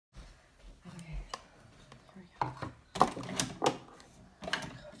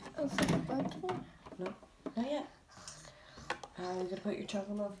No, not yet. You're gonna put your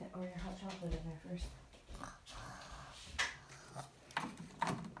chocolate milk or your hot chocolate in there first.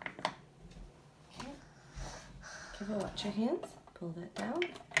 Okay. Careful, watch your hands. Pull that down.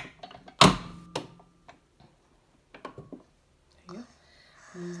 There you go.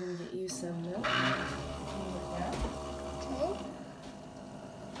 And he's gonna get you some milk. Pull it down.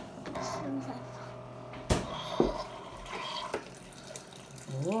 Okay.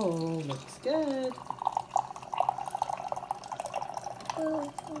 Whoa, looks good.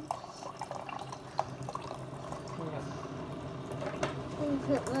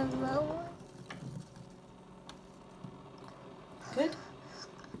 Good.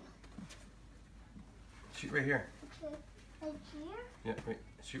 Shoot right here. Right here? Yeah, right.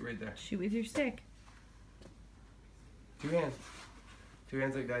 Shoot right there. Shoot with your stick. 2 hands. 2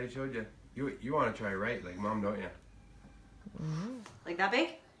 hands like Daddy showed you. You want to try right, like Mom, don't you? Mm-hmm. Like that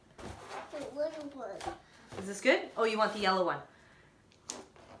big? The little one. Is this good? Oh, you want the yellow one.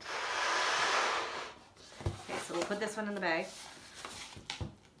 Okay, so we'll put this one in the bag.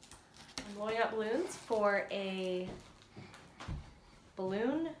 I'm blowing up balloons for a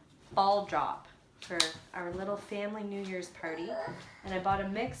balloon ball drop for our little family New Year's party. And I bought a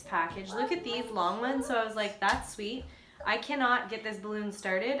mix package. Look at these long ones. So I was like, that's sweet. I cannot get this balloon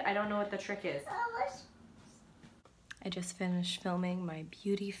started. I don't know what the trick is. I just finished filming my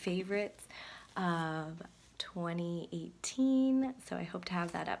beauty favorites of 2018, so I hope to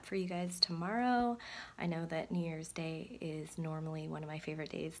have that up for you guys tomorrow. I know that New Year's Day is normally one of my favorite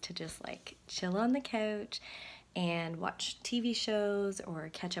days to just like chill on the couch and watch TV shows or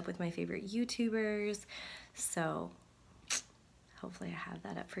catch up with my favorite YouTubers, so hopefully I have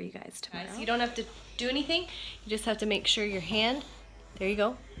that up for you guys tomorrow. Guys, you don't have to do anything, you just have to make sure your hand, there you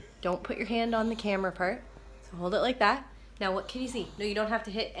go, don't put your hand on the camera part, so hold it like that. Now what can you see? No, you don't have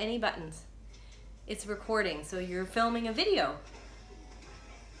to hit any buttons. It's recording, so you're filming a video.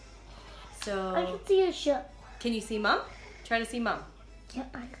 So I can see a ship. Can you see Mom? Try to see Mom.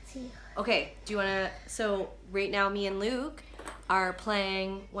 Yep, I can see her. Okay, do you wanna, so right now me and Luke are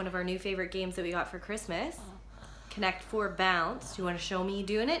playing one of our new favorite games that we got for Christmas. Connect 4 Bounce. Do you wanna show me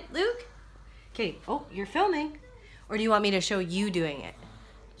doing it, Luke? Okay, oh, you're filming. Or do you want me to show you doing it?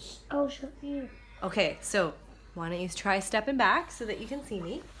 I'll show you. Okay, so why don't you try stepping back so that you can see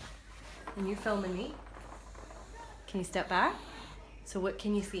me? And you're filming me. Can you step back? So what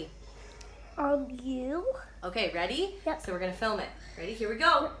can you see? You. Okay, ready? Yep. So we're gonna film it. Ready? Here we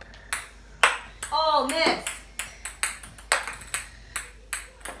go. Oh, miss.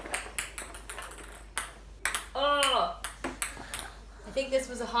 Oh. I think this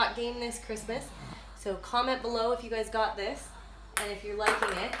was a hot game this Christmas. So comment below if you guys got this and if you're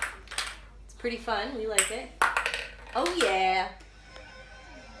liking it. It's pretty fun. We like it. Oh yeah.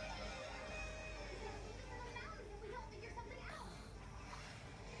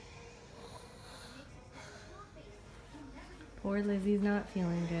 Poor Lizzie's not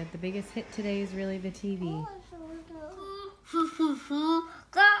feeling good. The biggest hit today is really the TV.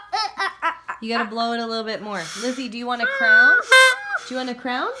 You gotta blow it a little bit more. Lizzie, do you want a crown? Do you want a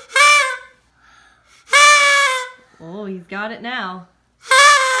crown? Oh, he's got it now.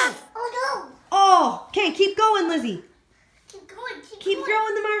 Oh no! Oh, okay, keep going, Lizzie. Keep going, Keep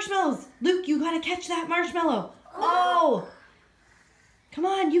throwing the marshmallows. Luke, you gotta catch that marshmallow. Oh! Come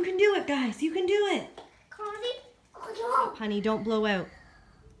on, you can do it, guys. You can do it. Oh no! Honey, don't blow out.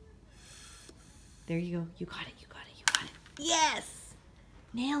 There you go. You got it, you got it, you got it. Yes!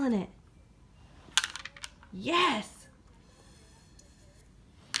 Nailing it. Yes!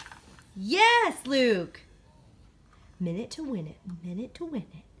 Yes, Luke! Minute to win it. Minute to win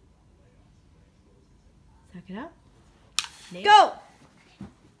it. Suck it up. Go!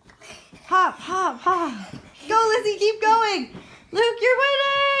 Hop, hop, hop. Go, Lizzie, keep going. Luke, you're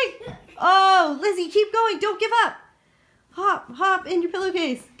winning! Oh, Lizzie, keep going. Don't give up. Hop, hop in your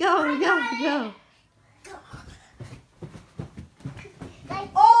pillowcase. Go, go, go.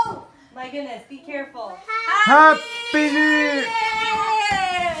 Oh, my goodness, be careful. Happy New Year!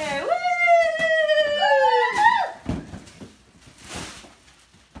 Yay! Woo!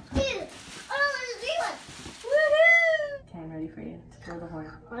 Okay, I'm ready for you to blow the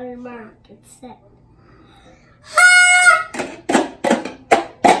horn. On your mark, it's set.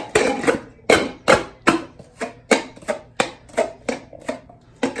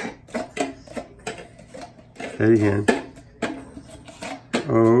 Steady hand.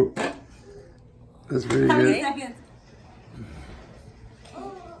 Oh, that's pretty How many good. seconds?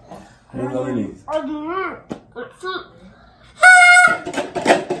 Hands underneath. On your mark, it's set.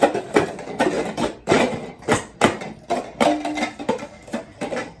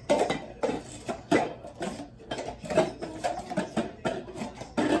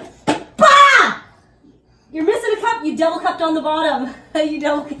 double cupped on the bottom. You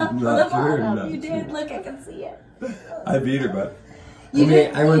double cupped on the Not true, bottom. not You did. true. Look, I can see it. I beat her, but You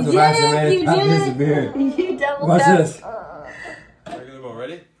did. I went You the last did. and made You it up his did. beard. You double Watch cupped. this. Regular ball,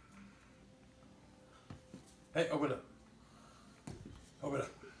 ready? Hey, open up. Open up.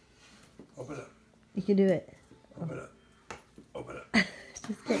 Open up. You can do it. Open up. Open up.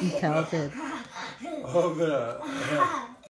 Just getting pelted. Open up.